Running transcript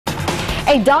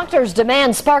A doctor's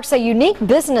demand sparks a unique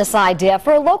business idea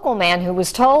for a local man who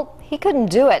was told he couldn't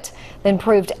do it, then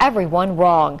proved everyone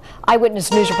wrong.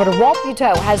 Eyewitness News reporter Walt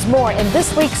Buteau has more in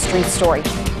this week's Street Story.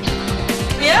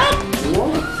 Yeah,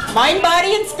 mind,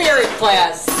 body, and spirit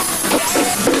class.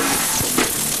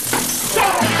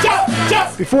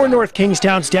 Before North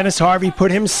Kingstown's Dennis Harvey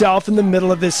put himself in the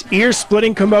middle of this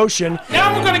ear-splitting commotion,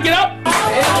 now we're gonna get up,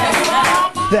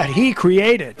 that he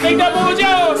created. make that move,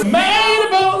 Jones. Made a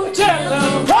move, jello.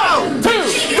 1, 2,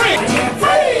 3.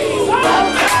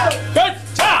 Good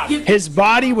job. His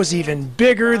body was even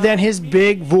bigger than his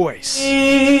big voice.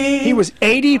 He was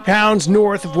 80 pounds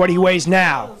north of what he weighs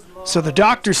now, so the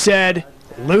doctor said,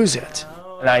 lose it.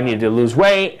 And I needed to lose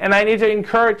weight, and I needed to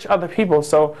encourage other people.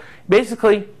 So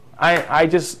basically,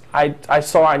 I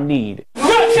saw a need.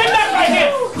 Good, get that right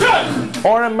here. Good.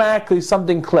 Automatically,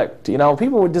 something clicked. You know,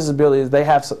 people with disabilities, they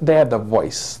have the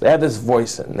voice. They have this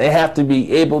voice, and they have to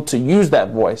be able to use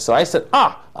that voice. So I said, Go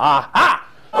up,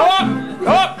 go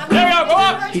up, there we go, go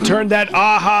up. He turned that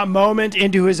aha moment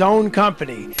into his own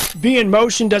company. Be in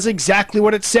Motion does exactly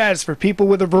what it says for people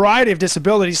with a variety of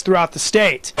disabilities throughout the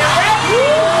state.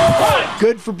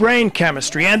 Good for brain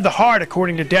chemistry and the heart,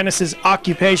 according to Dennis's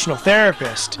occupational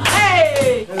therapist.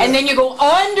 Hey! And then you go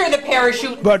under the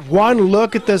parachute. But one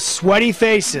look at the sweaty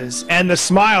faces and the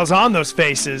smiles on those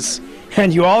faces,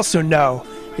 and you also know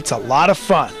it's a lot of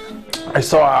fun. I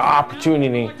saw an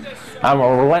opportunity. I'm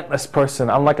a relentless person.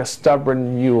 I'm like a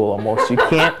stubborn mule almost. You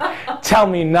can't tell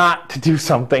me not to do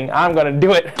something. I'm going to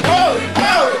do it.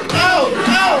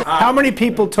 How many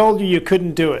people told you you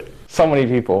couldn't do it? So many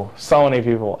people.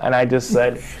 And I just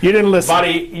said, You didn't listen.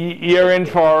 buddy, you're in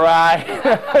for a ride.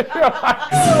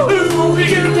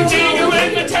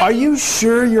 Are you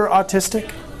sure you're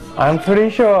autistic? I'm pretty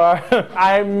sure.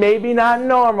 I'm maybe not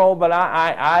normal, but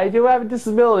I do have a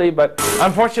disability, but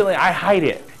unfortunately I hide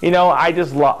it. You know, I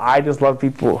just love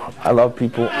people. I love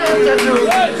people.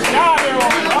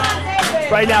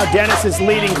 Right now, Dennis is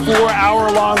leading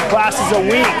 4-hour-long classes a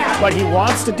week, but he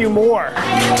wants to do more.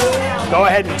 Go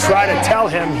ahead and try to tell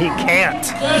him he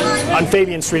can't. On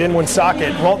Fabian Street in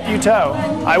Woonsocket, Walt Buteau,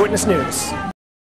 Eyewitness News.